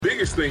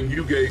thing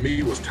you gave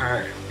me was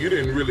time. You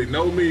didn't really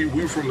know me.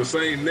 We were from the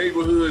same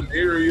neighborhood and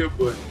area,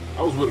 but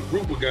I was with a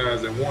group of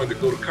guys that wanted to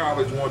go to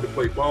college, wanted to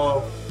play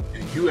ball,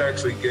 and you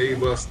actually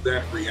gave us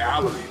that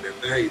reality that,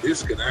 hey,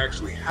 this could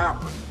actually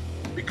happen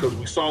because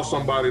we saw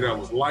somebody that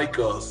was like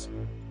us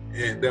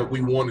and that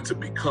we wanted to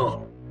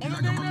become. Only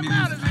thing that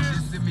matters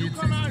is you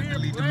come out here,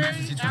 play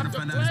after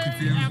play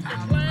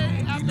after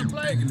play after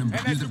play, and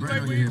that's the play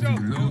for each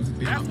other.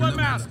 That's what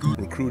matters.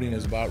 Recruiting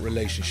is about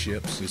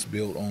relationships. It's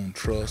built on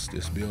trust.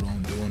 It's built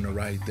on doing the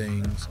right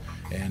things.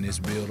 And it's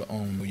built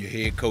on your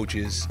head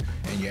coaches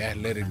and your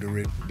athletic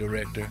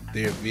director,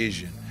 their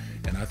vision.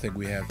 And I think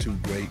we have two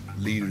great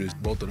leaders,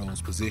 both of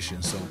those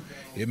positions. So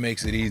it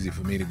makes it easy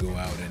for me to go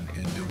out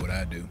and do what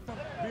I do.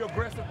 Be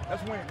aggressive.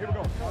 Let's win. Here we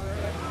go.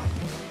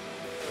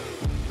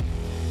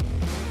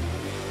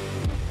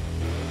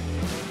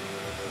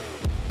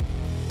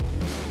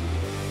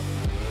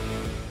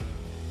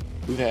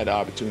 We've had the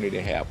opportunity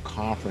to have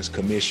conference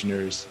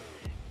commissioners,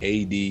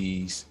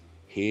 ADs,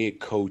 head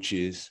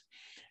coaches,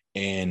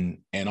 and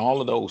all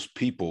of those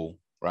people,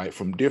 right,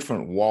 from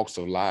different walks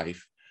of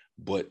life,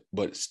 but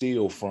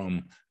still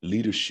from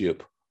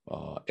leadership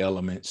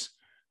elements.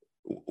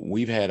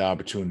 We've had the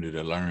opportunity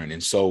to learn.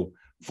 And so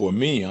for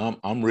me,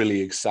 I'm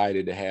really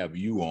excited to have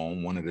you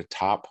on, one of the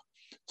top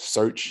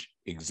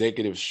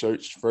executive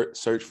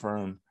search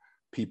firm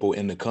people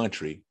in the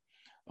country.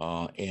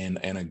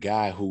 And a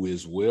guy who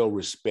is well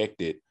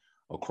respected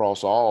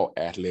across all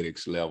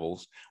athletics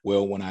levels.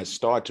 Well, when I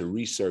start to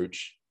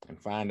research and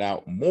find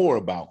out more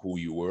about who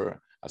you were,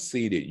 I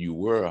see that you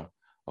were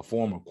a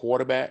former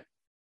quarterback.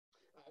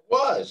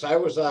 I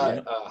was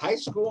a high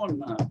school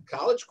and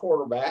college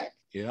quarterback.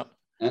 Yeah.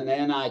 And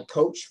then I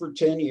coached for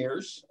 10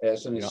 years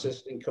as an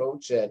assistant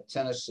coach at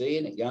Tennessee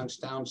and at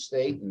Youngstown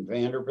State and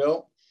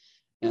Vanderbilt.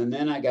 And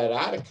then I got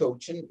out of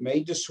coaching,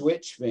 made the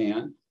switch,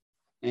 Van,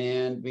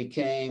 and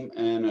became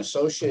an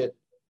associate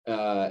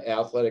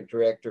athletic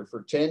director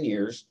for 10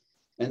 years,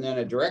 and then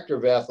a director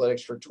of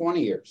athletics for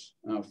 20 years,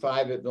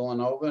 5 at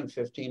Villanova and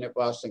 15 at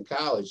Boston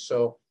College.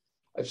 So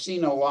I've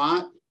seen a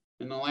lot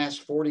in the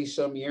last 40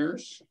 some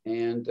years.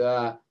 And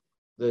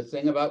the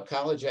thing about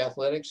college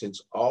athletics,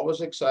 it's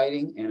always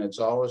exciting and it's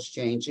always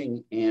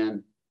changing,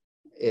 and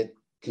it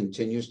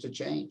continues to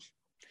change.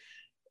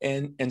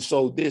 And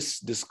so this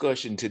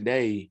discussion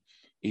today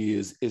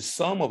is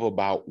some of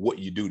about what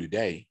you do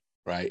today.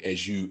 Right.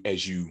 As you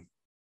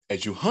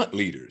hunt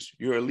leaders,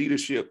 you're a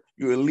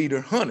leader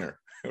hunter,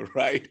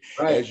 right?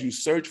 As you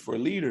search for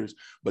leaders.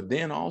 But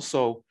then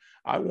also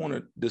we want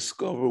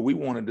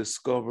to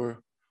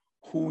discover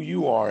who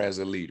you are as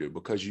a leader,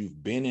 because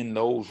you've been in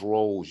those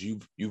roles.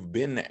 You've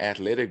been the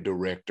athletic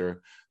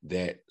director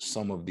that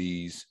some of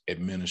these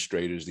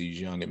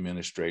young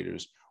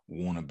administrators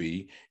want to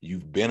be.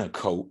 You've been a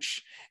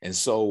coach. And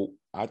so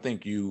I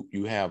think you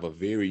have a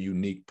very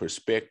unique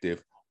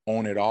perspective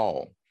on it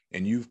all.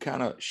 And you've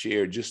kind of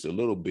shared just a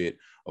little bit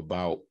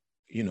about,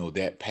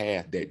 that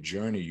path, that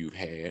journey you've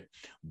had.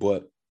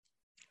 But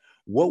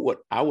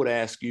I would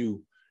ask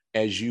you,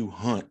 as you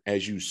hunt,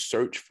 as you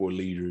search for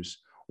leaders,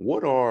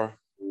 what are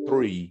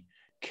 3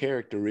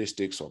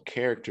 characteristics or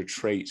character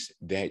traits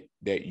that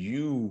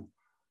you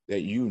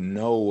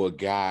know a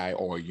guy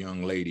or a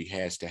young lady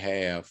has to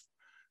have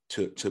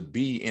to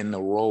be in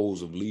the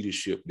roles of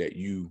leadership that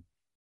you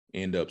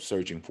end up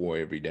searching for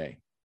every day?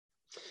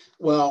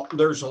 Well,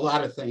 there's a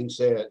lot of things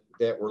that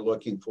we're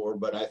looking for,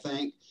 but I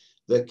think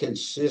the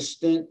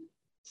consistent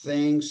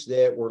things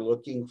that we're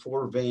looking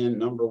for, Van,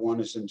 number 1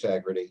 is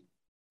integrity,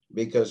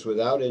 because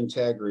without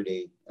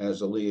integrity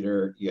as a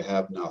leader, you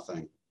have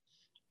nothing.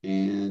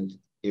 And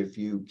if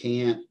you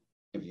can't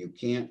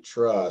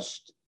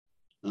trust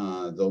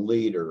the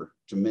leader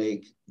to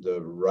make the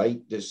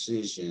right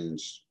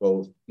decisions,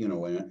 both,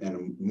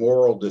 and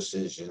moral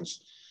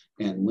decisions,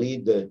 and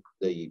lead the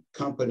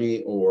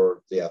company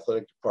or the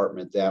athletic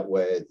department that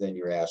way, then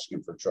you're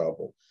asking for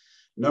trouble.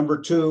 Number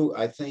 2,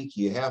 I think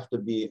you have to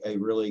be a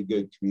really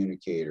good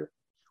communicator.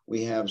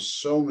 We have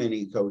so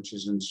many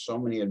coaches and so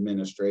many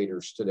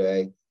administrators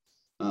today.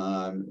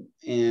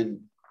 And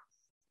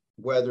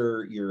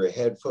whether you're a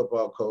head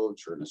football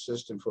coach or an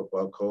assistant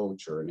football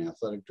coach or an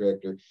athletic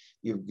director,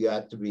 you've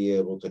got to be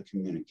able to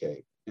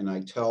communicate. And I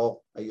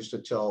used to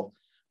tell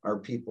our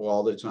people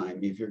all the time,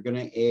 if you're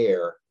going to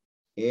err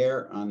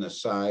on the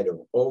side of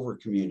over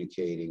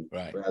communicating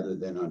rather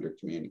than under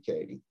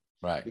communicating.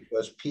 Right.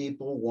 Because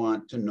people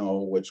want to know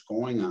what's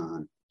going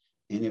on.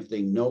 And if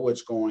they know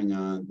what's going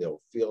on,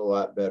 they'll feel a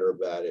lot better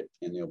about it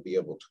and they'll be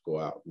able to go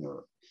out and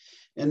work.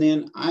 And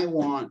then I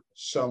want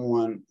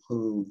someone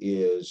who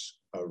is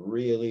a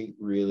really,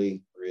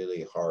 really,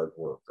 really hard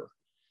worker.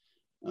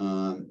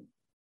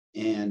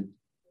 And,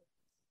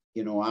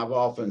 I've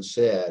often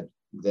said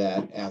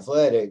that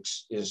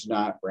athletics is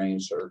not brain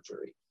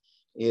surgery.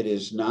 It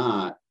is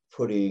not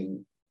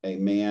putting a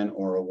man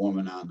or a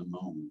woman on the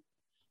moon.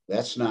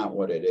 That's not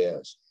what it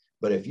is.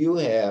 But if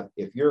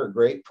you're a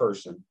great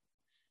person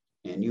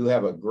and you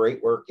have a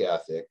great work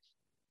ethic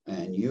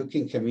and you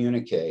can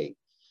communicate,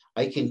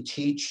 I can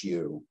teach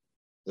you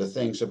the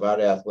things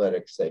about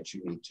athletics that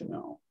you need to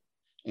know.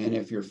 And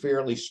if you're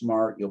fairly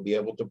smart, you'll be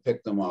able to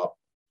pick them up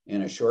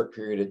in a short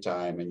period of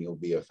time and you'll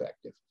be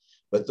effective.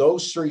 But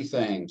those three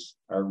things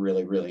are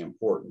really, really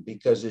important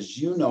because, as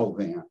you know,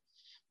 Van,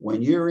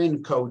 when you're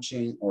in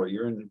coaching or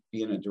you're in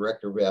being a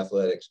director of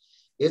athletics,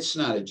 it's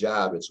not a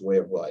job, it's a way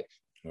of life.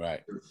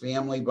 Right. Your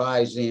family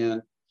buys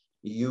in,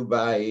 you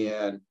buy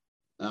in.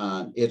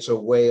 It's a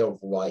way of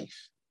life.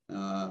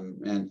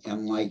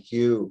 And like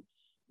you,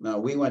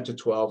 we went to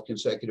 12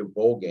 consecutive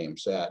bowl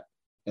games at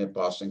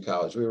Boston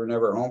College. We were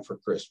never home for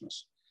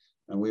Christmas.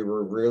 And we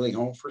were really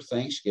home for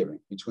Thanksgiving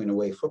between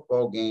away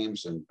football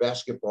games and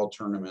basketball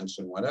tournaments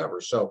and whatever.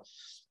 So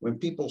when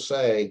people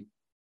say,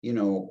 what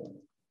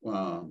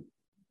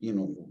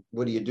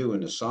do you do in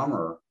the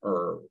summer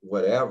or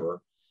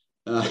whatever?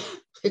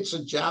 It's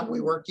a job we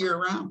work year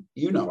round,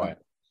 Right.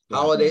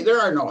 Holiday. There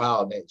are no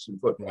holidays in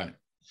football.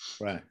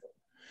 Right.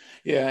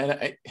 Yeah.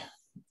 And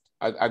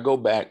I go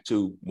back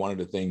to one of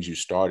the things you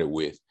started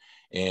with.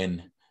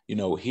 And,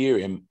 here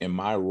in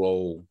my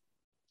role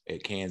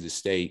at Kansas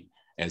State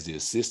as the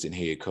assistant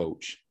head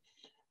coach,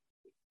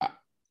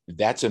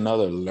 that's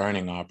another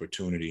learning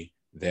opportunity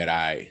that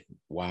I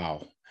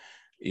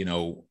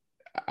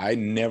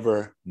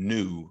never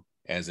knew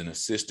as an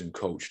assistant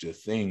coach, the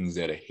things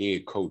that a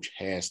head coach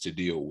has to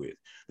deal with,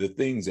 the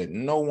things that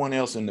no one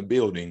else in the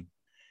building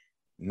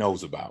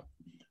knows about.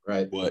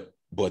 Right.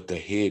 But the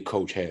head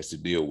coach has to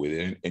deal with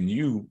it. And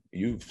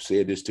you've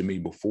said this to me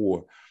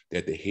before,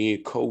 that the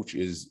head coach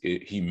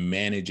he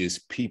manages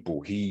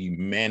people, he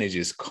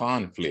manages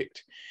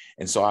conflict.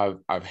 And so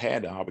I've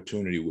had the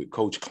opportunity with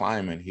Coach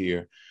Klieman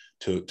here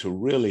to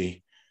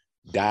really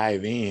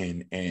dive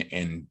in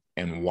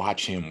and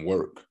watch him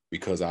work,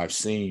 because I've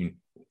seen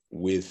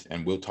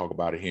and we'll talk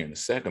about it here in a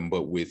second,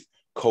 but with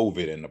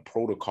COVID and the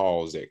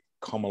protocols that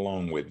come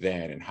along with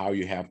that, and how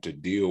you have to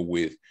deal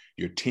with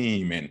your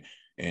team and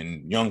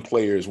young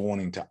players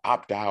wanting to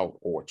opt out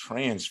or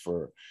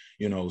transfer,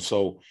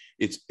 so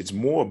it's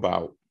more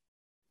about,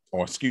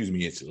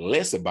 it's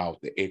less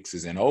about the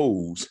X's and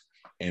O's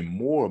and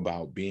more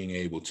about being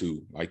able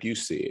to, like you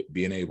said,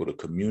 being able to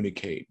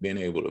communicate, being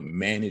able to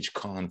manage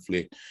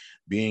conflict,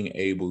 being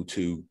able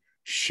to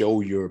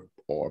show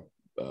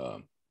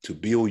to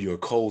build your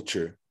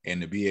culture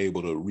and to be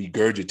able to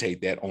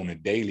regurgitate that on a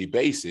daily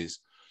basis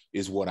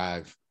is what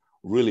I've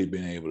really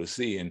been able to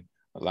see. And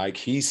like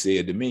he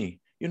said to me,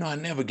 I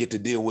never get to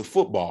deal with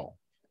football,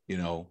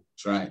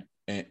 That's right.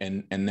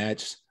 And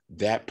that's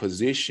that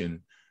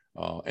position.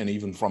 And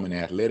even from an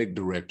athletic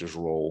director's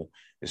role,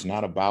 it's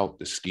not about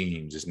the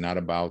schemes. It's not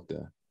about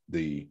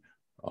the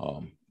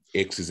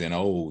X's and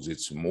O's.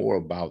 It's more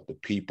about the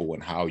people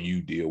and how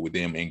you deal with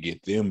them and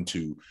get them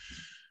to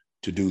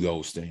do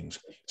those things.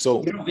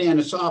 So, Van,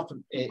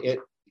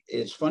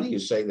 it's funny you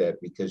say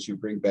that, because you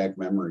bring back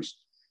memories.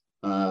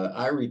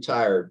 I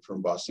retired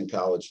from Boston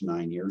College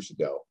 9 years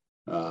ago.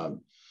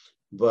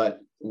 But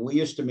we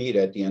used to meet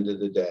at the end of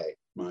the day,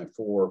 my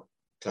 4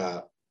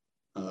 top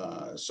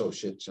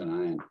associates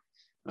and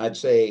I'd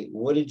say,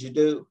 what did you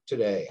do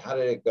today? How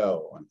did it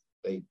go? And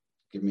they'd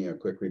give me a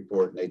quick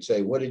report and they'd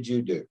say, what did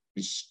you do?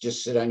 You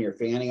just sit on your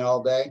fanny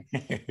all day?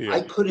 Yeah.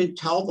 I couldn't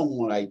tell them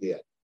what I did.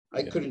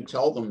 I couldn't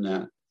tell them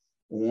that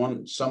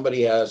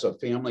somebody has a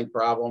family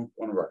problem,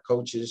 one of our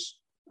coaches.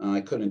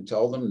 I couldn't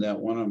tell them that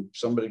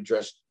somebody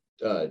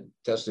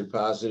tested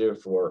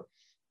positive for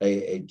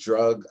a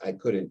drug. I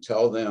couldn't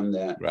tell them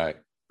that, right.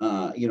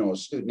 A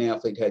student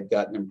athlete had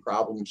gotten in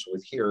problems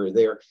with here or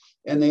there.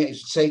 And they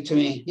say to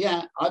me,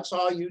 yeah, that's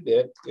all you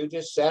did. You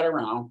just sat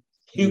around.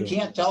 You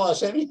can't tell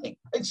us anything.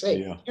 I'd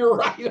say, you're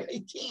right,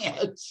 I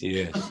can't.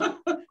 Yes. So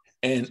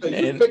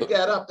you pick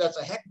that up. That's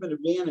a heck of an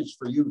advantage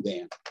for you,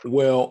 Dan.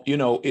 Well,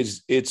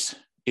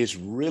 it's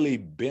really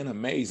been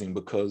amazing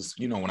because,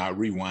 when I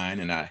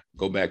rewind and I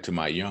go back to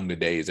my younger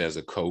days as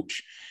a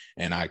coach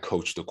and I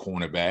coached the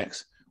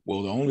cornerbacks,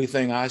 well, the only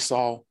thing I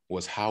saw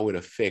was how it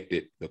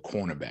affected the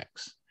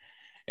cornerbacks.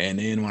 And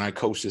then when I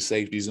coached the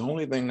safeties, the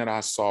only thing that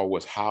I saw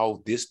was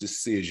how this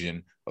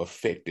decision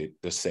affected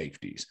the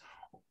safeties.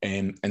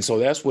 And so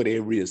that's what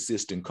every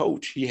assistant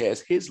coach, he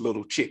has his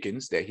little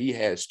chickens that he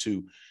has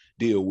to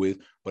deal with.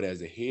 But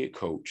as a head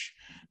coach,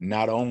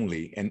 not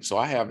only, and so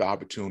I have the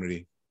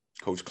opportunity,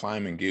 Coach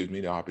Klieman gives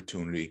me the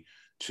opportunity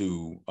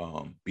to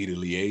be the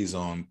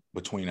liaison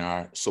between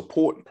our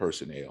support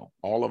personnel,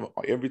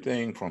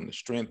 everything from the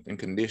strength and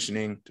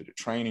conditioning to the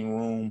training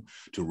room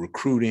to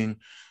recruiting,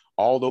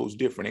 all those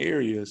different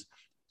areas.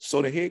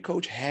 So the head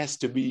coach has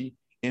to be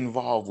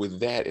involved with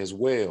that as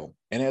well.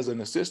 And as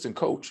an assistant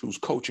coach who's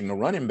coaching the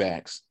running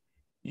backs,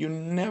 you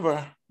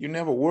never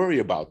worry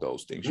about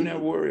those things. You never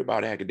worry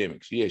about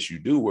academics. Yes, you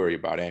do worry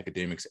about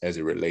academics as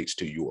it relates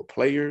to your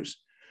players,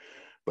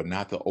 but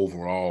not the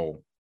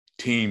overall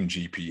team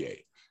GPA,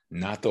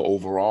 not the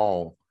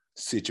overall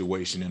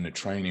situation in the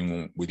training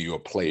room with your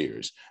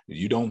players.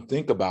 You don't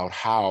think about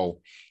how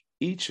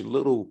each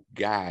little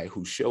guy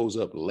who shows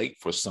up late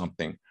for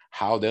something,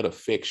 how that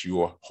affects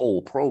your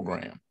whole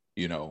program,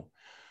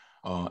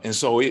 and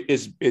so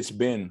it's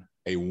been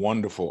a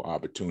wonderful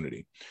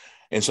opportunity.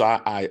 And so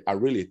I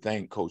really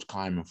thank Coach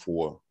Klieman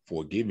for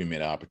for giving me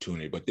the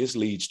opportunity. But this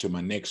leads to my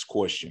next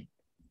question.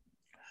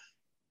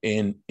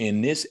 In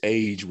this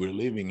age we're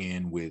living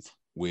in with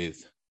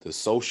the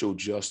social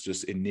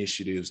justice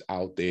initiatives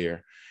out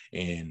there,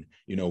 and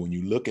when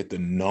you look at the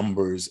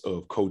numbers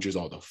of coaches,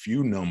 or the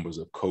few numbers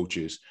of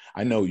coaches,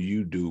 I know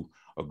you do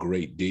a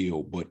great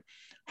deal, but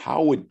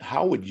how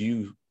would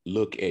you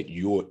look at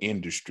your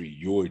industry,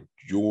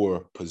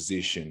 your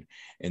position,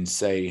 and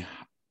say,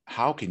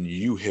 how can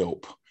you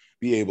help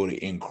be able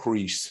to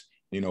increase,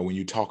 when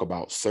you talk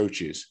about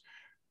searches,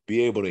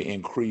 be able to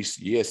increase?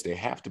 Yes, they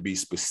have to be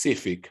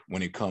specific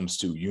when it comes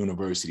to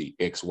university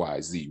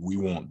XYZ. We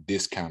want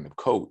this kind of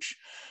coach.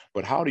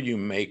 But how do you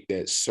make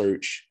that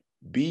search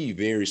be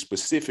very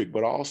specific,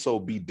 but also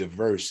be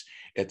diverse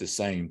at the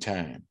same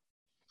time?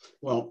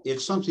 Well,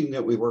 it's something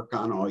that we work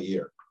on all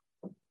year.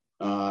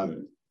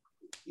 Many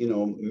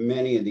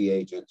of the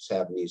agents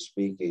have me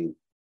speaking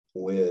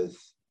with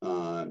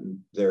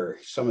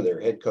some of their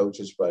head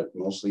coaches, but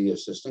mostly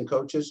assistant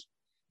coaches.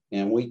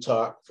 And we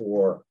talk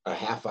for a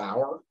half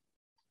hour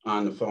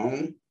on the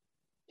phone.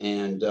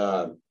 And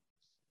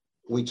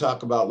we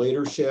talk about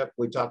leadership.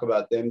 We talk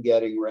about them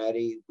getting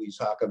ready. We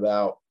talk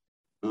about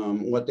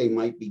what they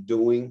might be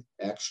doing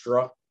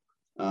extra.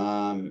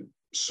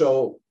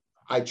 So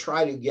I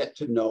try to get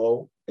to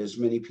know as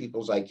many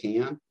people as I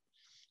can.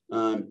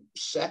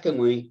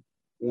 Secondly,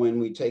 when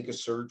we take a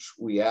search,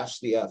 we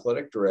ask the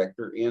athletic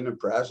director and the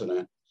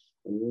president,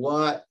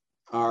 what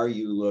are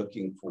you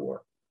looking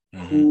for?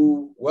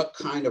 Mm-hmm. What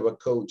kind of a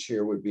coach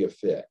here would be a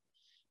fit?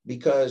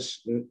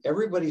 Because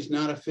everybody's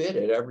not a fit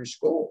at every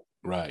school.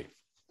 Right.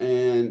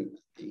 And,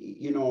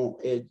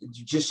 it's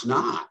just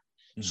not.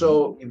 Mm-hmm.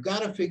 So you've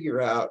got to figure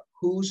out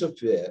who's a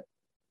fit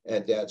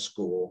at that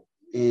school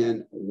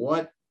and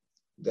what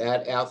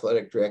that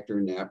athletic director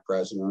and that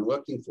president are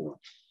looking for.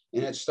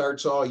 And it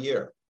starts all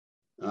year.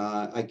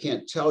 I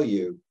can't tell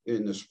you,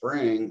 in the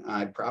spring,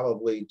 I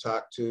probably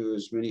talk to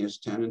as many as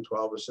 10 and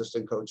 12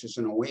 assistant coaches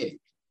in a week.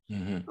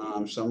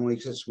 Mm-hmm. Some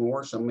weeks it's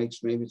more, some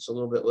weeks maybe it's a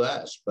little bit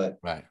less, but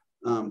right.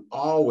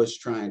 Always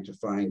trying to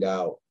find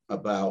out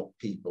about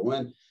people.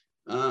 And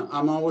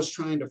I'm always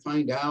trying to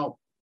find out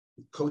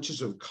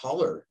coaches of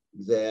color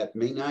that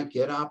may not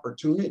get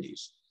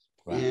opportunities.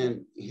 Right.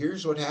 And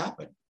here's what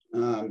happened.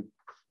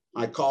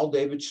 I called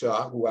David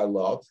Shaw, who I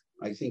love.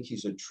 I think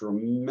he's a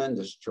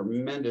tremendous,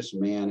 tremendous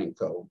man and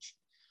coach.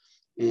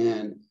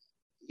 And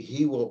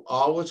he will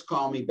always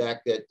call me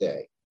back that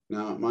day.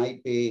 Now, it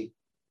might be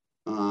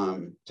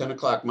 10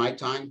 o'clock my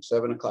time,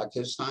 7 o'clock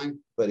his time,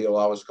 but he'll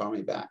always call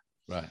me back.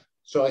 Right.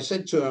 So I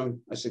said to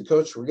him,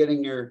 Coach, we're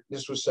getting near,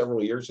 this was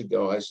several years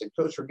ago. I said,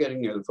 Coach, we're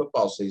getting near the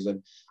football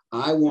season.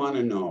 I want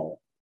to know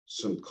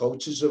some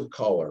coaches of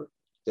color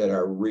that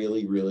are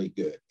really, really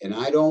good. And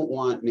I don't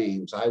want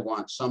names. I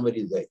want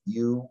somebody that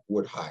you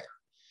would hire.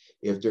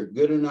 If they're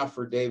good enough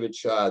for David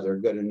Shaw, they're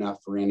good enough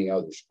for any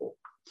other school.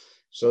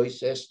 So he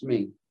says to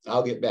me,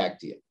 I'll get back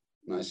to you.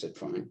 And I said,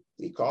 fine.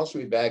 He calls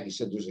me back. He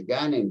said, there's a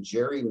guy named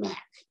Jerry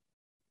Mack.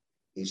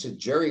 He said,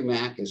 Jerry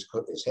Mack is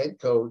head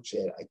coach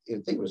at, I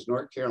think it was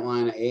North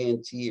Carolina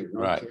A&T or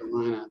North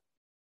Carolina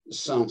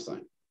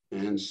something.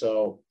 And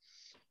so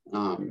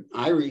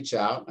I reach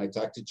out, I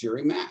talk to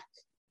Jerry Mack,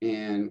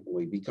 and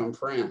we become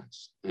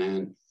friends.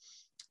 And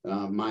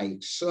my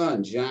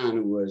son, John,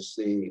 who was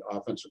the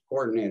offensive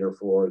coordinator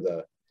for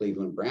the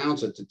Cleveland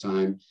Browns at the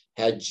time,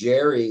 had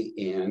Jerry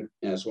in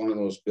as one of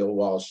those Bill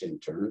Walsh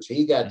interns.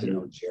 He got to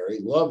know Jerry,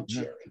 loved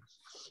Jerry.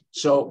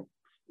 So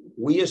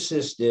we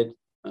assisted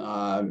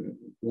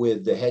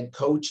with the head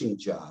coaching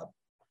job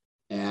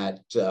at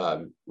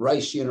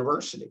Rice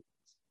University.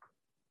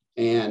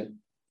 And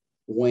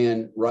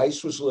when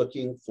Rice was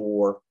looking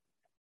for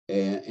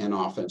an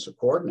offensive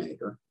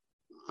coordinator,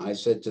 I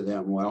said to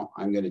them, well,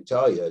 I'm going to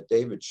tell you,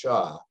 David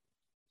Shaw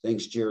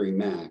thinks Jerry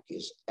Mack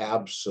is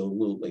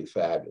absolutely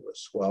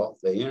fabulous. Well,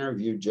 they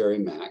interviewed Jerry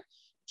Mack.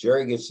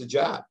 Jerry gets the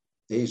job.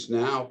 He's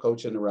now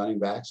coaching the running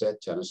backs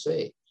at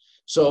Tennessee.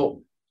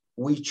 So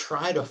we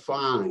try to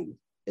find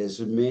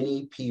as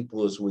many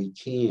people as we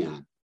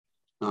can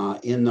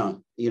in the,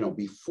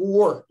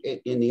 before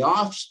in the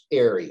off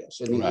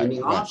areas, in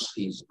the off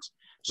seasons,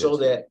 so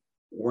that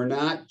we're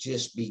not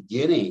just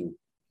beginning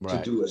to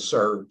do a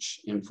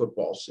search in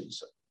football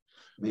season.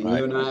 I mean,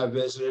 you and I have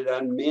visited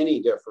on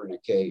many different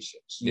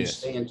occasions. You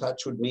stay in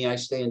touch with me, I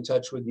stay in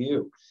touch with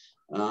you.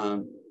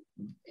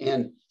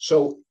 And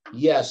so,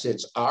 yes,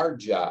 it's our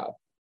job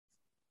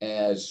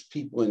as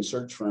people in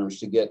search firms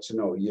to get to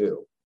know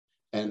you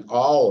and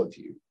all of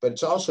you, but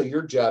it's also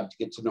your job to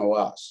get to know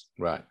us.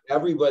 Right.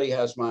 Everybody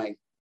has my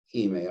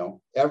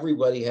email.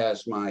 Everybody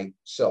has my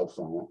cell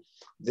phone.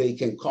 They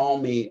can call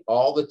me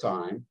all the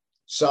time.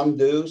 Some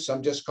do,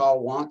 some just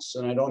call once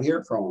and I don't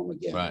hear from them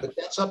again, but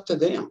that's up to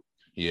them.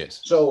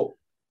 Yes. So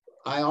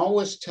I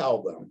always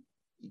tell them,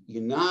 you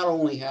not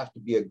only have to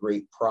be a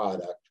great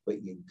product,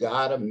 but you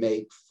got to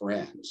make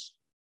friends.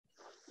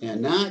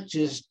 And not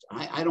just,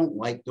 I don't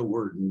like the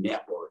word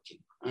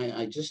networking.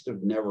 I just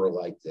have never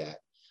liked that.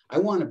 I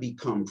want to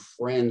become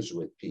friends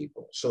with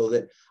people so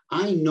that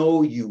I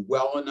know you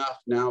well enough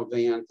now,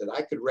 Van, that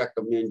I could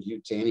recommend you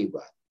to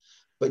anybody.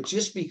 But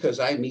just because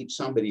I meet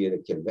somebody at a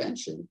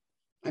convention,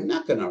 I'm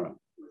not going to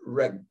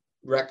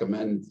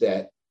recommend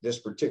that this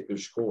particular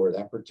school or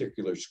that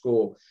particular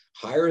school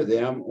hire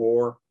them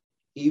or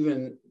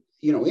even,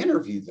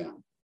 interview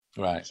them.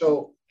 Right.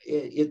 So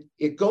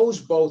it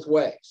goes both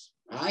ways.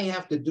 I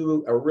have to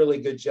do a really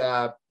good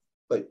job,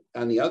 but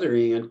on the other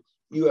hand,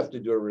 you have to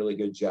do a really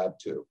good job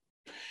too.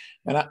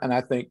 And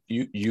I think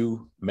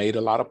you made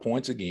a lot of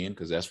points again,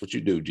 because that's what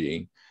you do,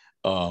 Gene.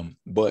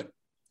 But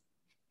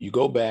you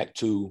go back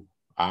to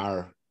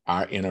our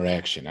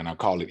interaction, and I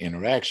call it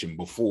interaction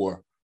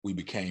before we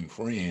became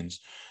friends,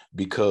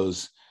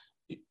 because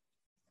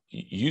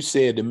you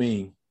said to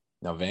me,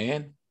 now,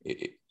 Van,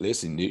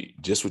 listen,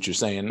 just what you're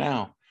saying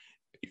now,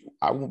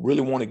 I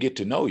really want to get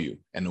to know you.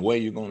 And the way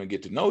you're going to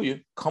get to know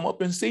you, come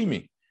up and see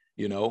me,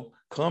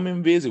 come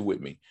and visit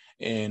with me.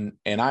 And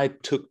I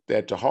took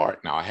that to heart.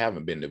 Now, I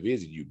haven't been to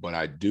visit you, but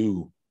I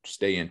do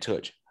stay in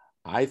touch.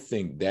 I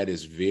think that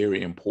is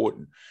very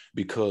important,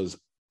 because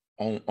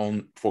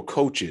for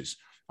coaches,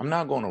 I'm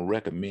not going to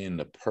recommend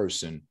a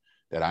person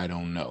that I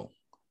don't know,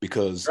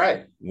 because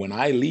when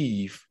I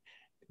leave,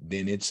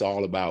 then it's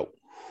all about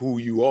who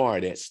you are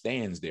that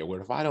stands there.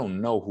 Well, if I don't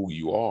know who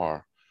you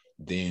are,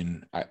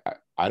 then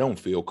I don't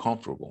feel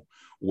comfortable.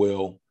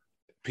 Well,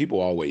 people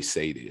always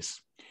say this.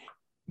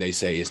 They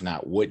say it's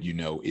not what you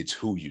know, it's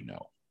who you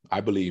know. I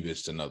believe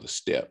it's another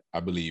step. I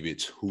believe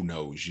it's who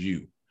knows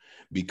you,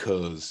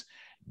 because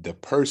the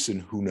person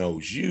who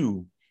knows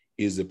you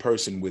is the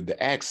person with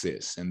the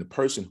access, and the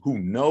person who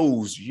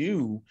knows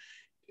you,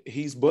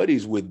 he's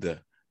buddies with the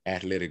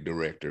athletic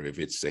director. If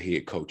it's a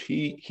head coach,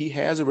 he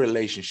has a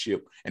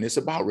relationship, and it's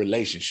about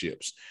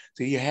relationships.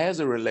 So he has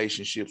a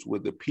relationships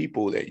with the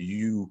people that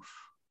you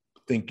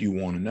think you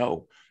want to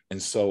know.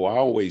 And so I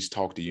always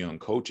talk to young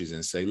coaches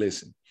and say,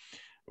 listen,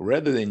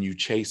 rather than you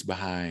chase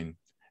behind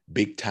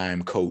big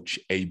time coach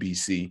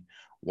ABC,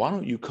 why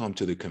don't you come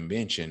to the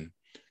convention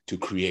to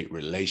create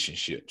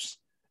relationships?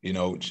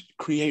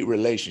 Create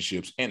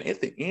relationships. And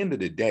at the end of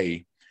the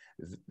day,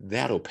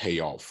 that'll pay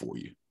off for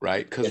you,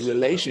 right? Because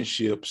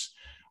relationships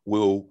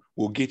will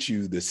get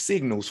you the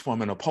signals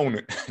from an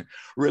opponent.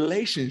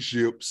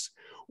 Relationships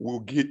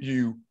will get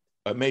you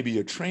maybe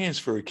a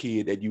transfer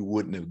kid that you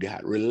wouldn't have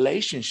got.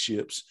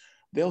 Relationships,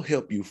 they'll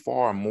help you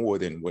far more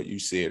than what you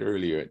said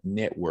earlier,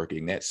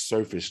 networking, that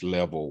surface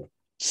level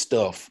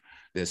stuff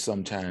that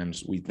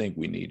sometimes we think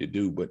we need to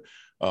do. But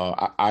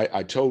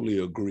I totally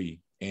agree.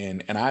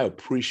 And I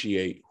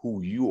appreciate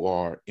who you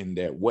are in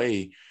that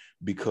way,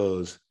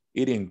 because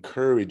it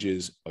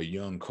encourages a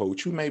young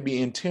coach who may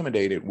be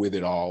intimidated with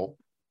it all.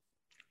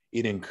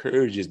 It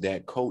encourages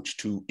that coach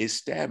to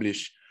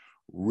establish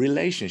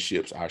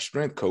relationships. Our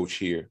strength coach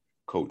here,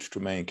 Coach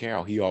Tremaine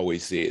Carroll, he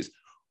always says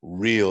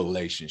real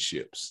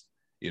relationships,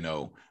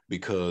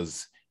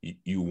 because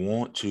you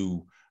want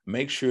to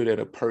make sure that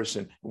a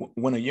person,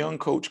 when a young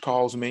coach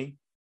calls me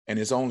and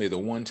it's only the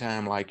one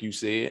time, like you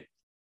said,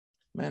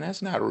 man,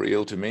 that's not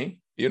real to me,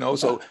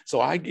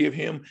 so I give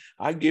him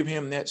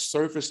that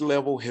surface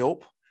level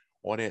help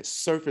or that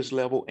surface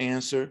level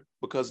answer,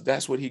 because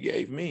that's what he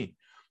gave me.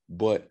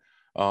 But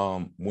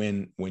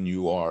when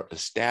you are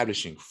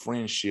establishing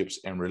friendships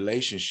and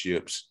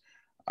relationships,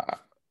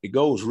 it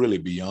goes really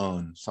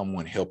beyond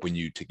someone helping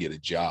you to get a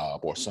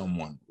job or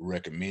someone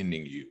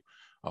recommending you.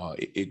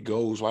 It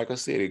goes, like I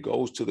said, it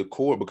goes to the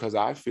core, because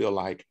I feel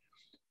like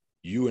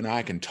you and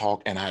I can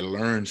talk and I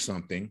learn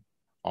something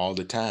all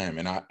the time.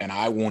 And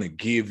I want to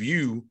give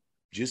you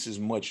just as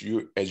much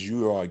as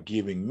you are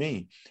giving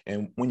me.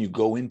 And when you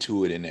go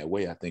into it in that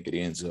way, I think it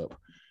ends up,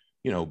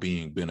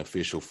 being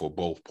beneficial for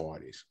both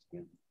parties.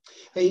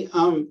 Hey,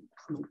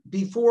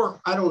 before,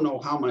 I don't know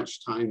how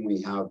much time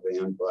we have,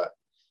 Van, but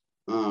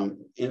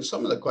in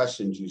some of the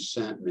questions you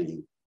sent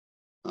me,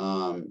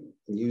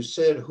 you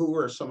said, who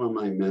are some of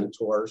my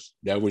mentors?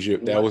 That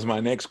was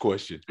my next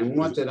question. And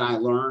what did I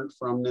learn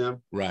from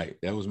them? Right.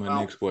 That was my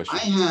next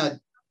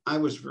question. I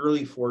was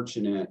really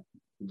fortunate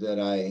that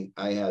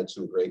I had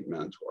some great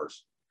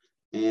mentors,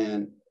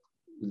 and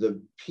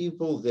the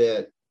people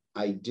that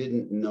I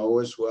didn't know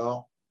as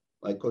well,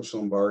 like Coach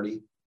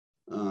Lombardi.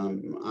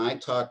 I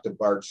talked to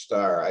Bart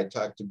Starr. I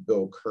talked to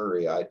Bill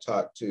Curry. I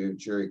talked to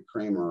Jerry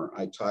Kramer.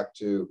 I talked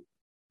to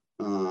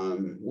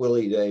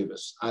Willie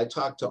Davis. I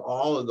talked to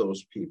all of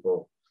those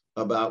people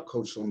about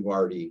Coach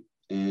Lombardi,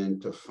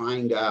 and to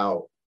find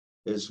out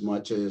as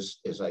much as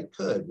I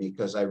could,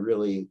 because I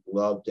really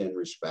loved and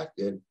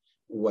respected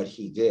what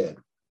he did.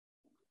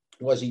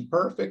 Was he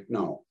perfect?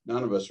 No,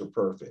 none of us are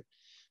perfect,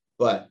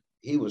 but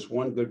he was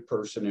one good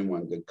person and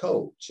one good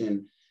coach.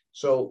 And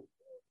so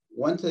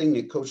one thing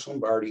that Coach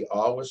Lombardi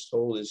always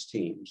told his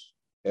teams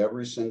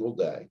every single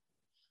day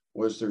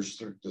was there's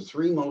the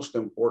three most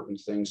important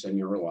things in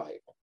your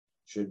life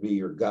should be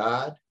your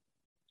God,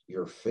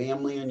 your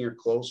family, and your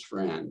close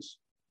friends,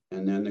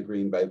 and then the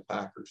Green Bay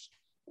Packers.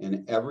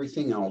 And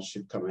everything else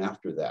should come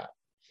after that.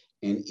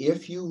 And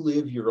if you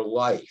live your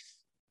life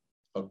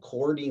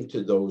according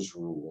to those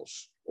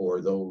rules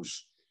or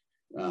those,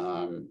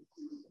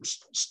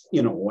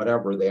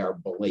 whatever they are,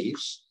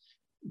 beliefs,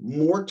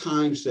 more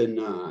times than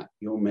not,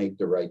 you'll make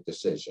the right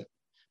decision.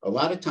 A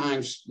lot of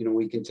times,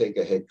 we can take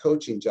a head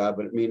coaching job,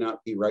 but it may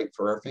not be right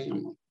for our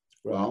family.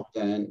 Right. Well,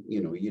 then,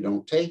 you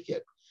don't take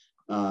it.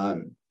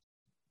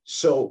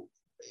 So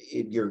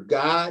your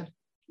God,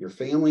 your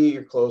family, and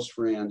your close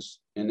friends,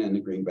 and then the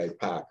Green Bay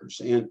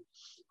Packers. And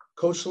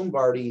Coach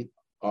Lombardi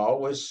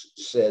always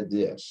said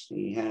this.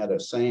 He had a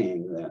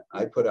saying that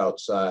I put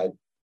outside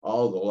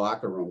all the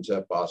locker rooms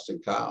at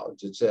Boston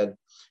College. It said,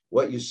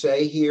 what you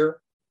say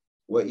here,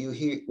 what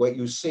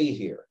you see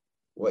here,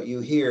 what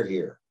you hear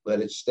here,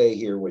 let it stay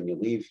here when you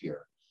leave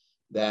here.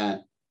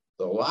 That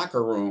the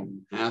locker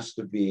room has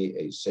to be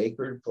a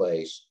sacred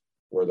place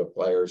for the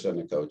players and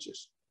the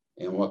coaches.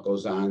 And what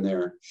goes on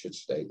there should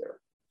stay there.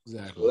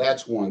 Exactly. So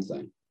that's one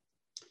thing.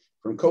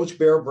 From Coach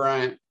Bear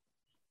Bryant,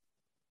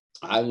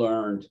 I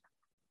learned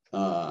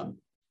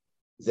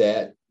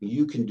that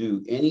you can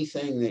do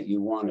anything that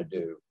you want to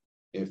do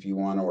if you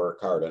want to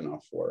work hard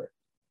enough for it.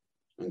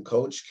 And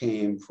Coach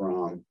came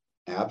from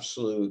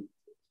absolute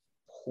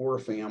poor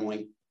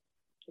family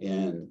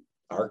in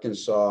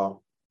Arkansas,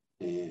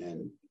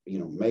 and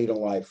made a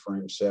life for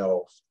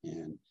himself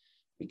and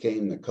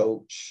became the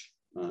coach,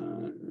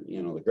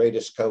 the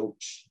greatest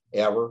coach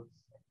ever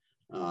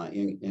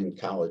in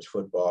college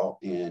football.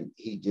 And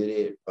he did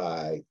it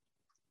by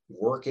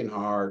working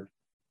hard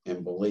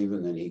and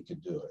believing that he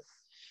could do it.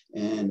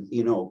 And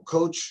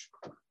Coach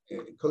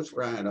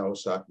Bryant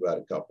always talked about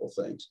a couple of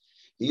things.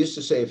 He used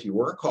to say, if you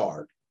work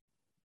hard,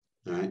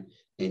 all right,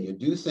 and you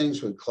do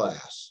things with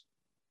class,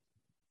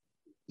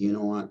 you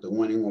know what, the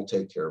winning will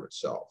take care of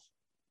itself.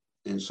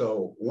 And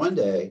so one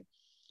day,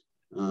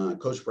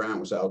 Coach Bryant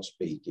was out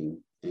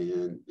speaking,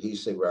 and he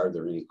said, well, are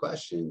there any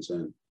questions?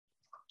 And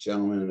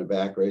gentleman in the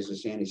back raised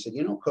his hand. He said,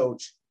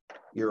 Coach,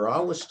 you're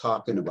always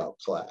talking about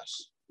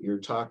class. You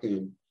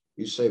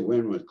say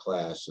win with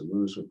class and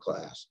lose with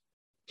class.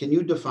 Can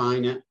you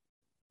define it?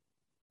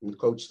 And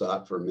Coach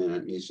thought for a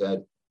minute, and he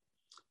said,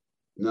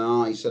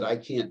 no, he said, I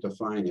can't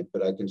define it,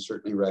 but I can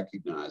certainly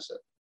recognize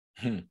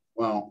it.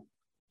 Well,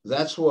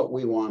 that's what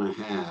we want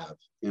to have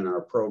in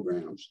our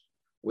programs.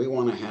 We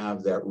want to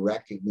have that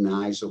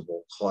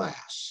recognizable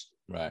class.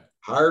 Right.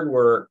 Hard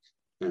work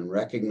and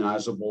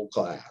recognizable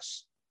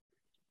class.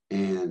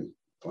 And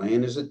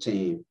playing as a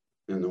team,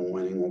 and the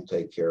winning will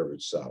take care of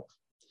itself.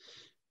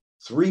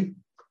 Three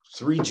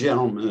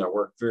gentlemen that I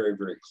worked very,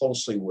 very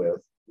closely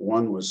with.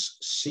 One was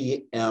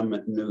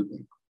C.M.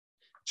 Newton,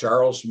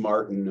 Charles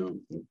Martin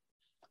Newton.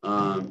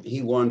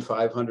 He won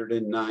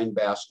 509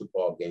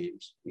 basketball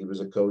games. He was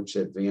a coach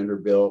at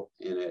Vanderbilt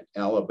and at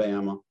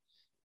Alabama.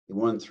 He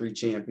won 3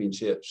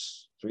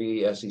 championships,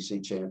 3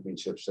 SEC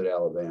championships at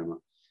Alabama.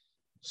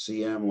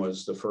 CM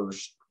was the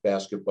first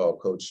basketball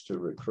coach to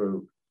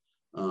recruit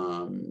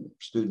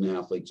student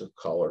athletes of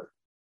color.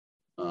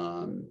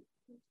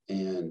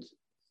 And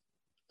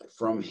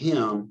from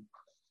him,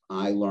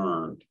 I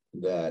learned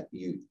that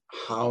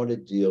how to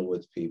deal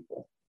with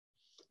people.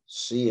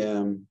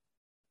 CM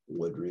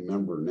would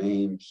remember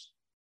names.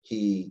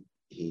 He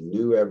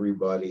knew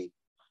everybody.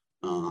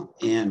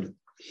 And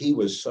he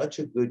was such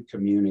a good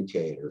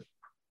communicator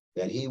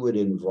that he would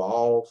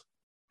involve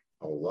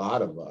a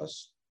lot of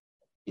us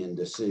in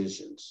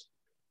decisions.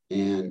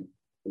 And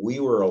we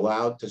were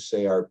allowed to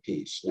say our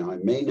piece. Now,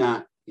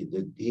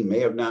 he may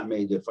have not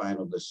made the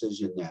final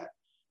decision that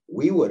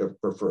we would have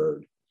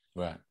preferred,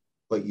 right?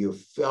 But you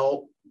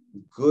felt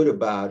good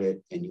about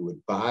it, and you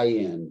would buy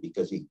in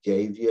because he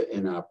gave you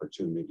an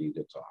opportunity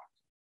to talk.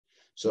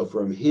 So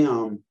from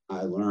him,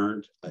 I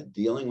learned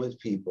dealing with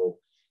people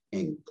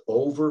and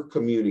over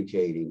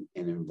communicating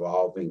and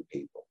involving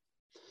people.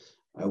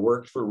 I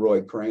worked for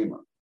Roy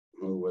Kramer,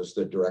 who was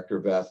the director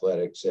of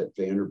athletics at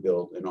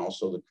Vanderbilt and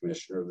also the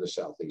commissioner of the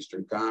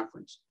Southeastern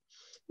Conference.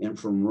 And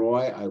from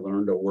Roy, I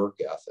learned a work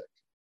ethic,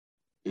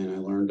 and I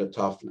learned a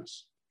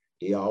toughness.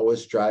 He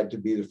always tried to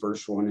be the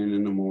first one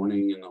in the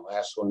morning and the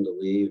last one to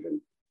leave.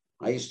 And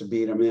I used to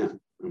beat him in.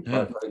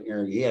 Right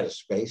here, he had a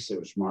space that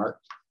was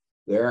marked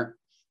there.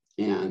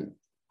 And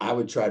I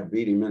would try to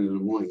beat him in the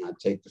morning. I'd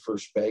take the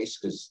first space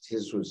because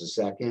his was the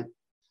second.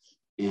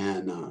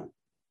 And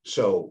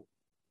so,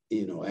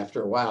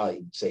 after a while,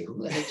 he'd say,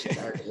 who the heck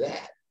started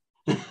that?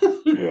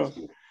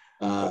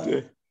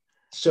 Yeah.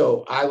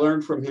 So I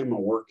learned from him a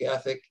work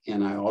ethic,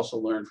 and I also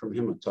learned from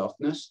him a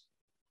toughness.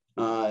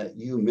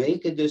 You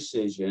make a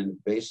decision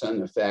based on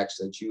the facts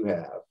that you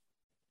have,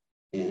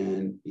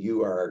 and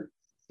you are,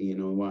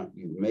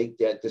 you make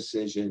that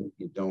decision,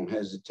 you don't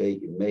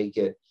hesitate, you make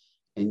it,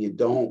 and you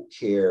don't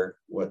care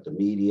what the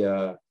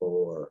media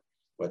or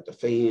what the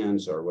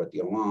fans or what the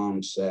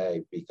alums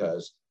say,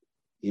 because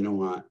you know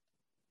what?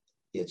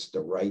 It's the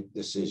right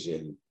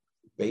decision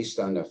based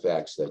on the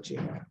facts that you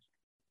have.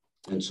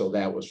 And so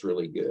that was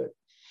really good.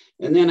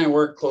 And then I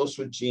worked close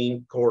with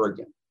Gene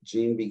Corrigan.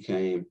 Gene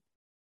became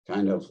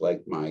kind of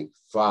like my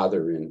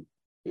father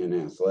in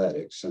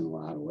athletics in a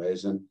lot of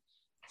ways. And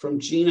from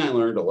Gene, I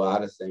learned a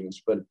lot of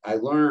things, but I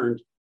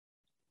learned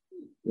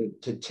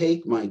to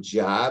take my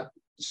job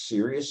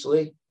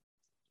seriously,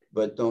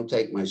 but don't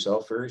take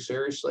myself very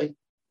seriously.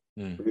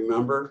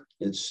 Remember,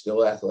 it's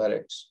still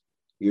athletics.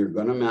 You're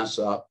going to mess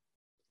up.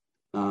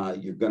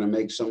 You're going to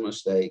make some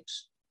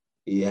mistakes.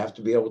 You have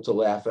to be able to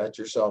laugh at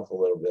yourself a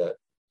little bit.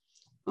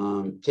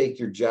 Take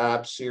your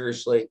job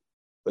seriously,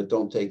 but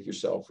don't take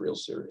yourself real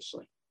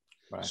seriously.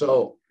 Right.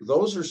 So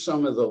those are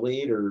some of the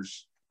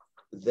leaders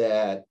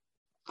that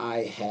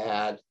I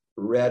had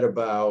read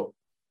about,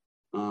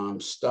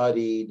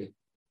 studied,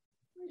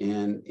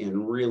 and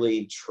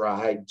really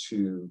tried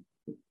to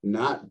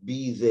not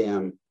be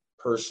them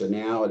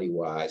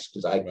personality-wise,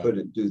 because I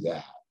couldn't do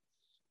that,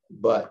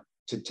 but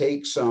to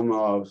take some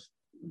of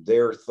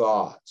their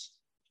thoughts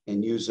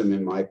and use them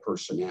in my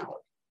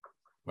personality.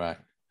 Right.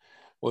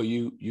 Well,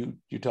 you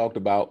talked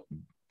about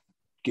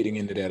getting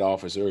into that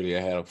office earlier.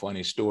 I had a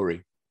funny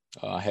story.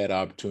 I had the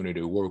opportunity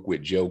to work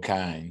with Joe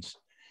Kynes,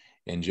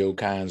 and Joe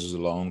Kynes was a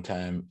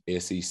longtime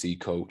SEC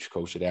coach,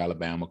 coached at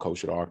Alabama,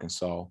 coached at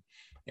Arkansas,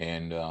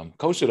 and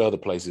coached at other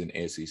places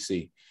in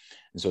SEC.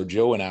 And so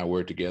Joe and I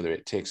worked together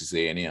at Texas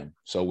A&M.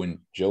 So when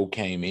Joe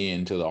came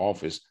into the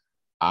office,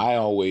 I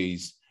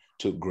always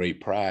took great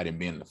pride in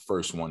being the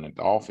first one at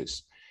the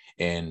office.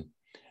 And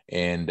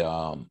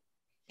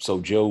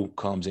so Joe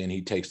comes in,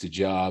 he takes the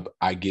job.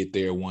 I get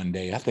there one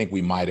day. I think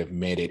we might have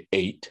met at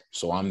 8.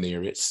 So I'm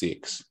there at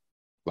 6.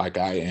 Like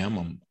I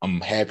am.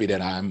 I'm happy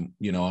that I'm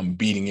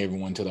beating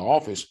everyone to the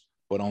office.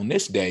 But on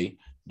this day,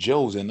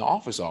 Joe's in the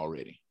office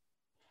already.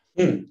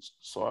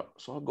 So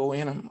I go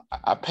in,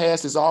 I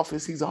pass his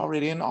office. He's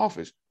already in the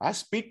office. I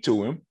speak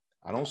to him.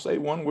 I don't say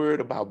one word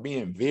about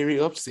being very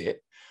upset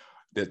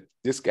that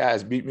this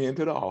guy's beat me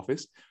into the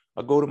office.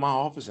 I go to my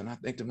office and I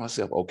think to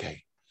myself,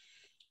 okay,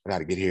 I got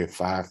to get here at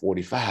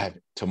 5:45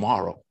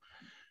 tomorrow.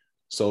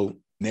 So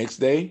next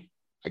day,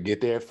 I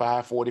get there at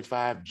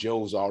 5:45.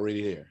 Joe's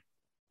already there.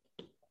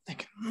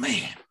 Thinking,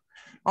 man,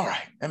 all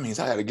right, that means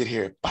I got to get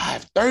here at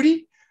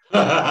 5:30.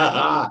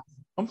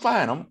 I'm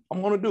fine.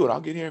 I'm going to do it.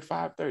 I'll get here at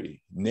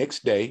 5:30.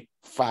 Next day,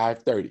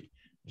 5:30.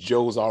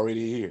 Joe's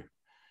already here.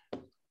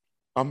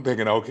 I'm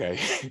thinking, okay,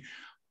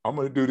 I'm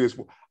going to do this.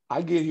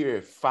 I get here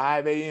at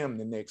 5 a.m.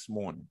 the next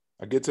morning.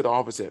 I get to the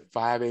office at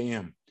 5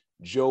 a.m.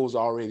 Joe's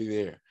already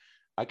there.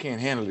 I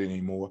can't handle it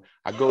anymore.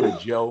 I go to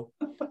Joe.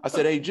 I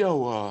said, hey,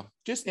 Joe,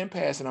 just in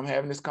passing, I'm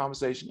having this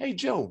conversation. Hey,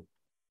 Joe,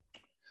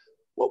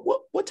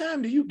 what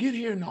time do you get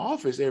here in the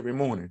office every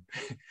morning?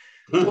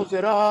 Joe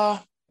said,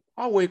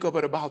 I wake up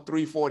at about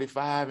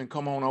 3:45 and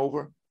come on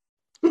over.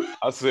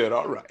 I said,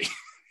 all right.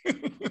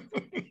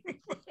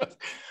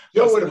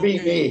 Joe would have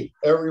beat me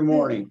every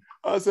morning.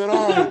 I said,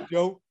 all right,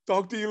 Joe,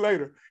 talk to you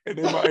later. And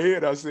in my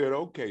head, I said,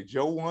 okay,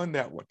 Joe won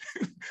that one.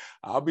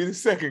 I'll be the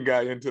second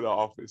guy into the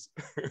office.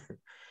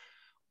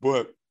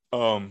 But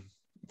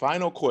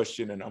final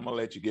question, and I'm going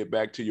to let you get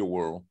back to your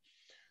world,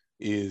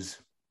 is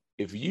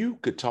if you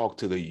could talk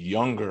to the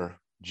younger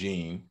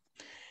Gene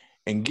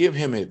and give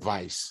him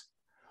advice,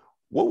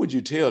 what would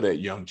you tell that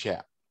young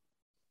chap?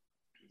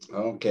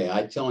 Okay,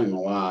 I tell him a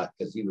lot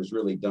because he was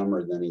really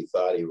dumber than he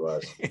thought he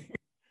was.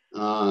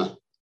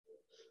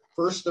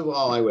 First of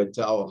all, I would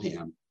tell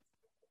him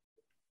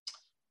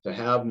to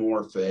have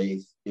more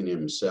faith in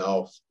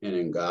himself and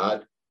in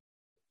God.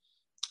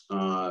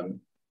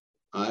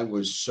 I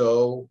was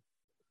so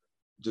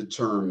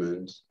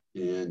determined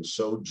and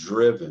so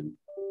driven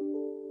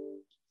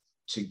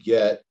to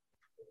get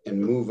and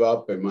move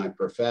up in my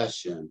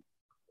profession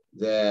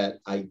that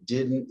I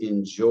didn't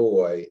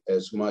enjoy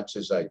as much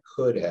as I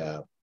could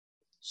have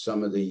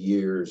some of the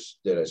years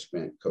that I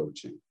spent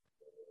coaching.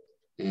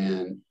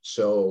 And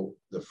so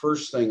the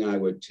first thing I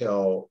would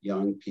tell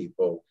young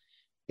people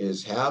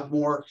is have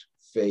more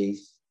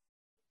faith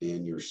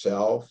in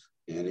yourself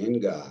and in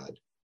God.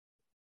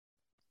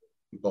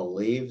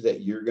 Believe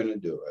that you're going to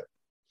do it,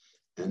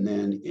 and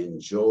then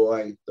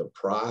enjoy the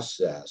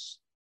process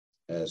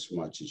as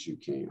much as you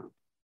can.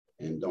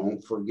 And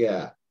don't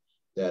forget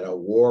that a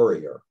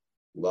warrior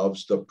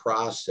loves the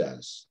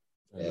process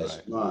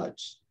as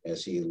much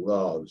as he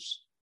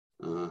loves,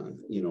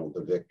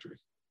 the victory.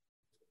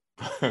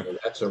 So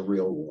that's a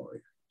real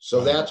warrior.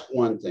 So that's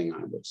one thing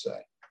I would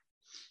say.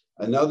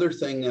 Another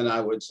thing that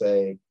I would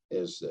say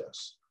is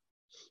this.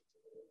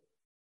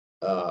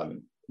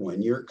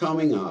 When you're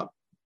coming up,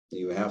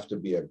 you have to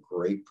be a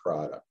great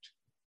product,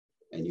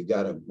 and you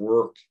got to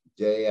work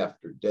day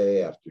after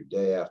day after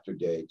day after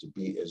day to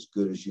be as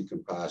good as you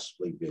can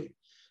possibly be.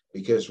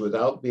 Because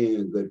without being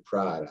a good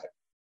product,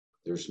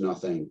 there's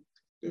nothing,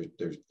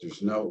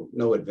 there's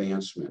no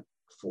advancement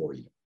for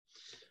you.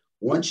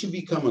 Once you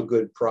become a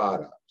good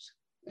product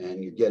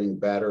and you're getting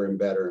better and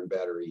better and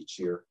better each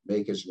year,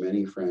 make as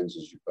many friends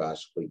as you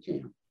possibly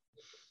can.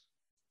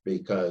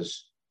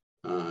 Because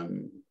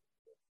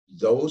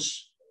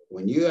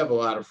when you have a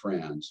lot of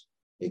friends,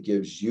 it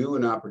gives you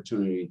an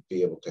opportunity to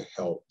be able to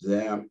help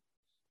them.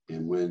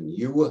 And when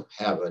you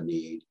have a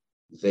need,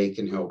 they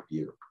can help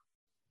you.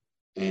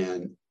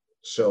 And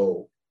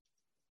so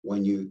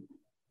when you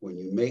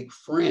make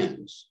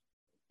friends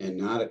and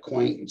not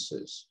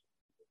acquaintances,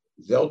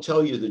 they'll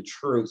tell you the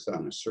truth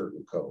on a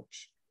certain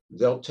coach.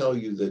 They'll tell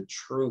you the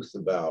truth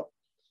about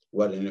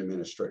what an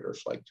administrator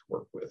is like to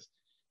work with.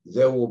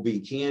 they will be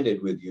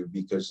candid with you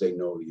because they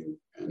know you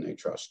and they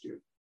trust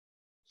you.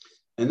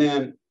 And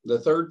then the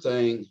third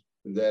thing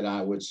that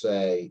I would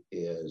say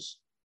is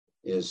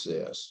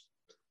this.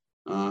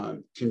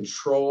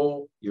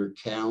 Control your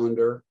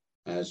calendar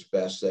as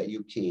best that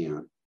you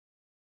can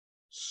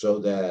so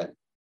that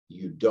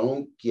you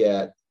don't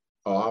get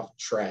off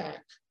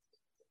track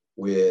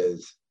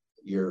with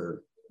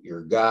your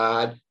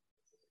God,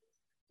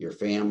 your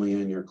family,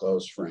 and your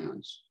close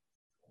friends,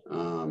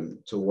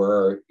 to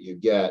where you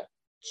get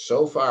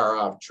so far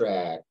off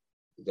track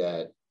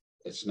that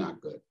it's not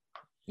good.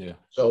 Yeah.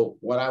 So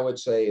what I would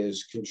say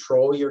is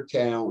control your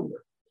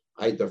calendar.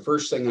 The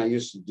first thing I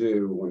used to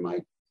do when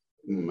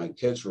my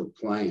kids were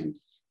playing,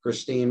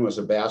 Christine was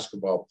a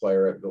basketball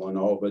player at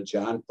Villanova.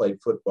 John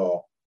played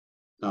football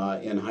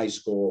in high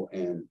school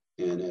and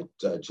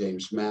at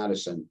James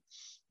Madison.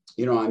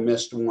 You know, I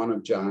missed one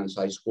of John's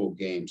high school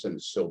games and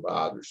it still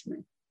bothers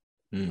me.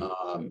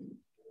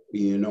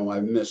 You know, I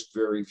missed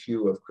very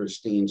few of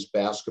Christine's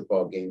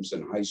basketball games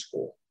in high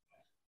school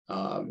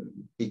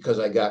because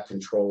I got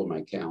control of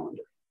my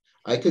calendar.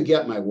 I could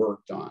get my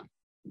work done,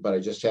 but I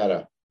just had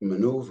to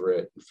maneuver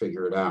it and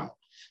figure it out.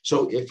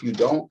 So if you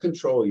don't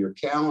control your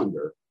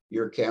calendar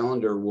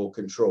will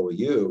control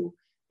you,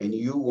 and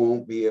you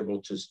won't be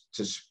able to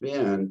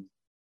spend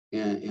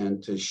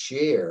and to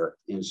share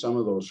in some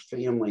of those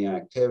family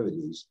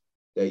activities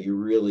that you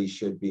really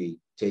should be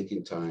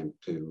taking time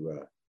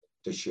to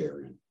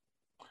share in.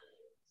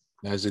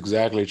 That's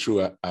exactly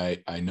true.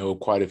 I know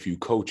quite a few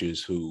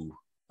coaches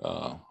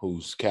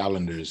whose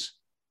calendars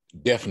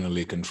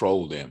definitely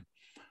control them.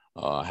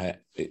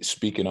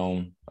 Speaking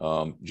on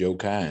Joe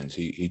Kynes,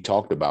 he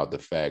talked about the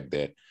fact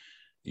that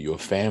your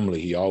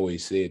family, he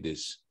always said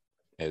this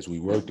as we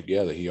worked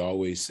together, he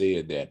always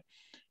said that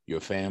your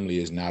family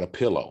is not a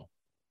pillow.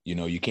 You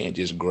know, you can't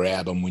just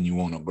grab them when you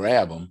want to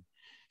grab them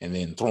and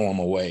then throw them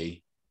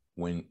away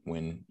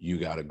when you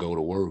got to go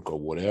to work or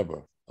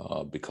whatever,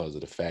 because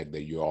of the fact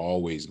that you're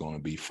always going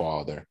to be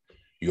father,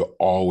 you're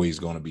always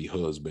going to be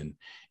husband,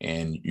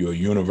 and your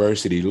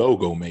university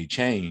logo may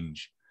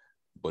change,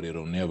 but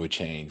it'll never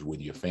change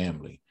with your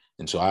family.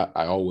 And so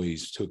I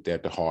always took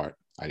that to heart.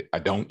 I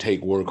don't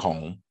take work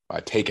home. I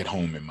take it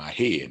home in my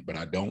head, but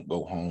I don't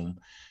go home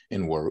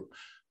and work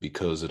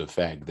because of the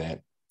fact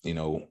that, you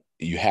know,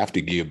 you have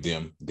to give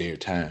them their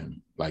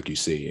time, like you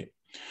said.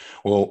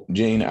 Well,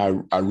 Gene,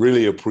 I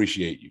really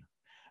appreciate you.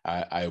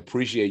 I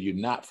appreciate you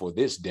not for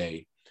this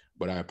day,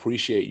 but I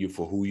appreciate you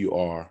for who you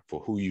are,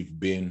 for who you've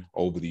been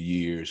over the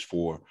years,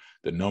 for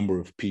the number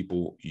of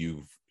people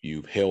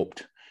you've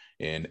helped.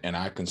 And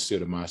I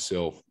consider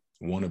myself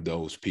one of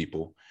those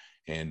people.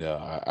 And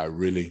I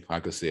really,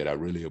 like I said, I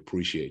really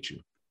appreciate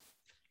you.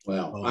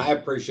 Well, I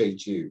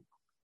appreciate you.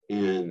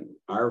 And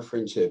our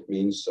friendship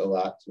means a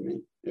lot to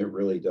me. It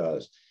really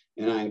does.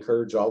 And I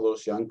encourage all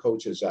those young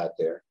coaches out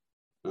there.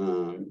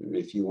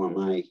 If you want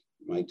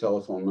my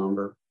telephone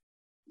number,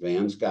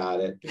 Van's got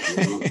it.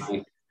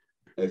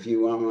 If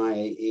you want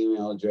my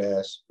email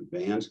address,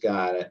 Van's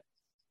got it.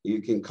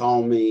 You can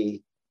call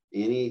me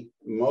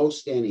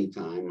most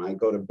anytime. I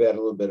go to bed a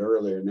little bit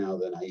earlier now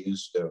than I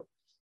used to,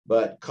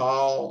 but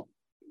call.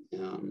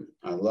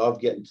 I love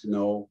getting to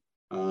know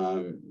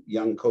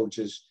young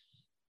coaches,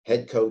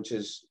 head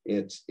coaches.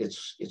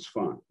 It's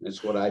fun.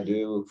 It's what I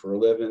do for a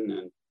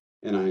living,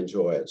 and I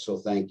enjoy it. So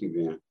thank you,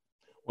 Van.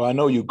 Well, I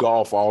know you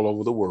golf all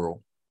over the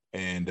world,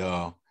 and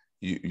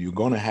you're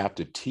going to have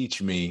to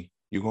teach me.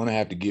 You're going to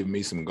have to give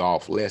me some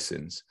golf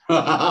lessons.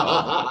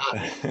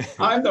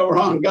 I'm the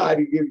wrong guy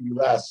to give you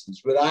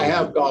lessons, but I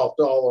have golfed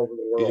all over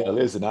the world. Yeah,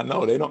 listen, I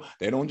know they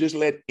don't just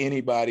let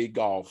anybody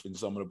golf in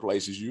some of the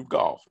places you've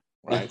golfed,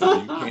 right?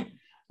 So you can't.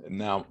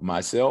 Now,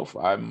 myself,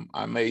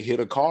 I may hit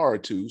a car or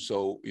two,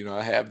 so you know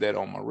I have that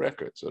on my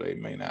record. So they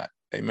may not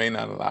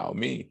allow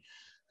me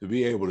to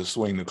be able to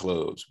swing the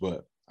clubs,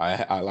 but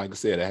I like I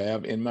said, I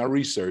have in my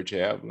research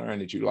have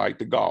learned that you like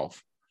to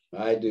golf.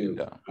 I do.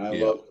 I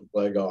love to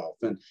play golf.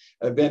 And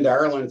I've been to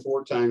Ireland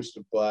 4 times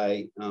to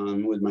play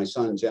with my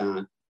son,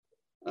 John.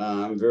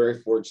 I'm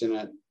very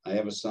fortunate. I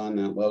have a son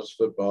that loves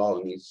football,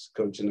 and he's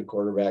coaching the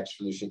quarterbacks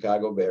for the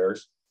Chicago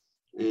Bears.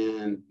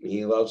 And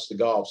he loves to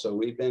golf. So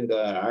we've been to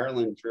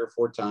Ireland 3 or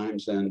 4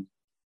 times, and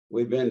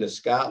we've been to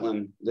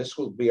Scotland. This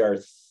will be our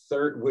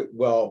third.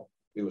 Well,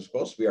 it was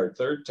supposed to be our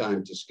 3rd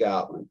time to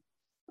Scotland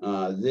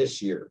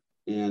this year.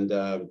 And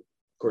of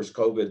course,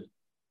 COVID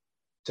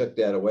took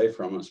that away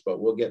from us, but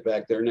we'll get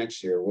back there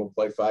next year. We'll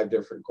play 5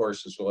 different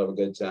courses. We'll have a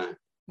good time.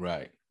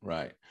 Right.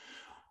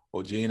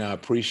 Well, Gene, I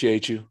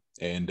appreciate you,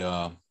 and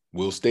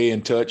we'll stay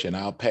in touch, and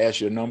I'll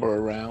pass your number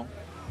around.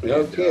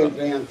 Okay,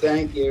 Van,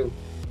 thank you.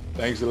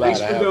 Thanks a lot.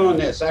 Thanks for doing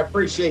this. I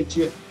appreciate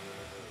you.